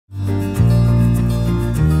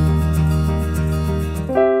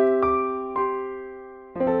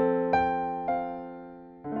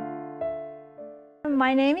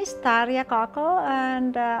my name is Tarja Cockell,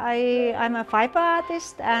 and I'm a fiber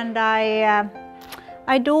artist, and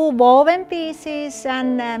I do woven pieces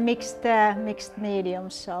and mixed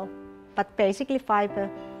mediums. So, but basically fiber.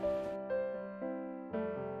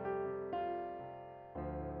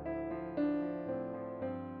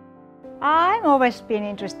 I've always been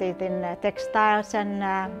interested in textiles, and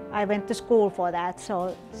I went to school for that.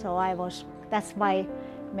 So that's my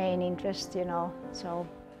main interest, you know. So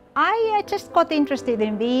I just got interested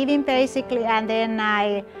in weaving basically, and then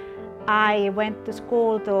I went to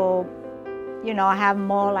school to, you know, have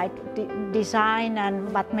more like design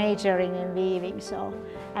but majoring in weaving. So,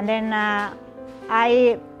 and then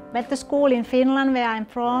I went to school in Finland, where I'm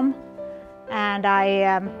from, and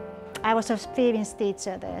I was a weaving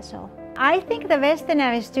teacher there. So I think the Western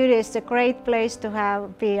Avenue Studio is a great place to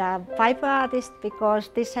be a fiber artist, because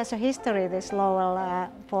this has a history, this Lowell,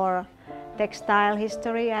 for textile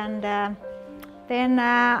history. And then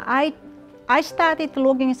I started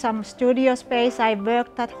looking some studio space. I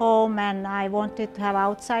worked at home and I wanted to have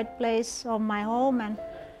outside place of my home,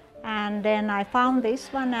 and then I found this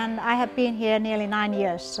one, and I have been here nearly 9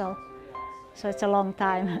 years, so it's a long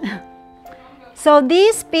time. So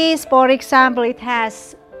this piece, for example,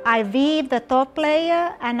 I weave the top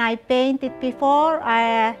layer and I paint it before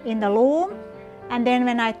in the loom, and then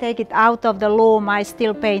when I take it out of the loom I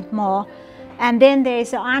still paint more. And then there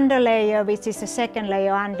is an under layer, which is a second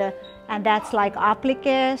layer under, and that's like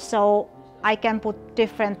applique, so I can put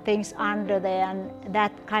different things under there, and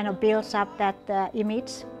that kind of builds up that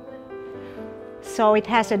image. So it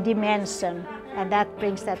has a dimension, and that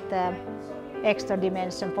brings that extra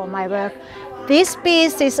dimension for my work. This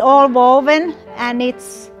piece is all woven, and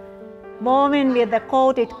it's woven with the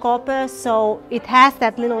coated copper, so it has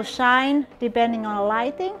that little shine depending on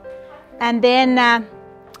lighting. And then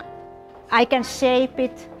I can shape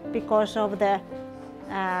it because of the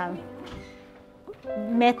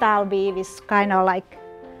metal weave is kind of like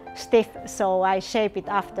stiff, so I shape it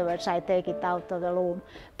afterwards. I take it out of the loom.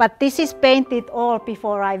 But this is painted all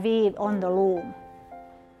before I weave on the loom.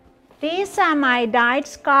 These are my dyed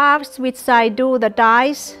scarves, which I do the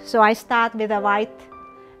dyes. So I start with a white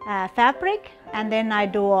fabric, and then I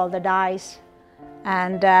do all the dyes.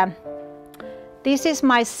 And this is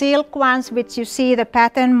my silk ones, which you see the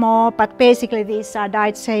pattern more, but basically these are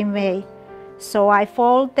dyed same way. So I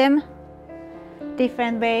fold them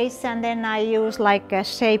different ways, and then I use like a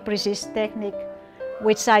shape resist technique,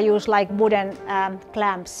 which I use like wooden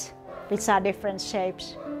clamps, which are different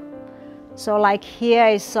shapes. So like here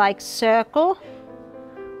is like circle,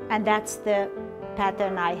 and that's the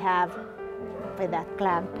pattern I have with that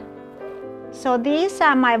clamp. So these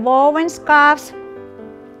are my woven scarves.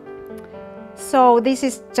 So this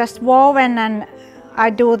is just woven, and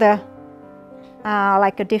I do the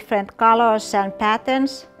like different colors and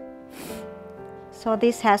patterns. So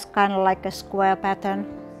this has kind of like a square pattern,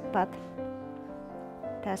 but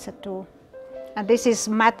there's a two. And this is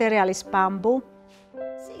material is bamboo.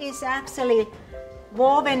 This is actually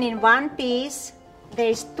woven in one piece.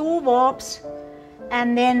 There's two warps,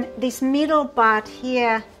 and then this middle part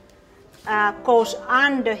here goes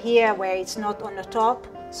under here where it's not on the top.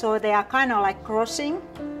 So they are kind of like crossing.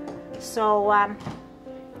 So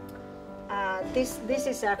this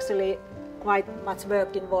is actually quite much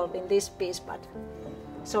work involved in this piece, but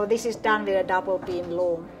so this is done with a double beam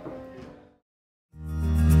loom.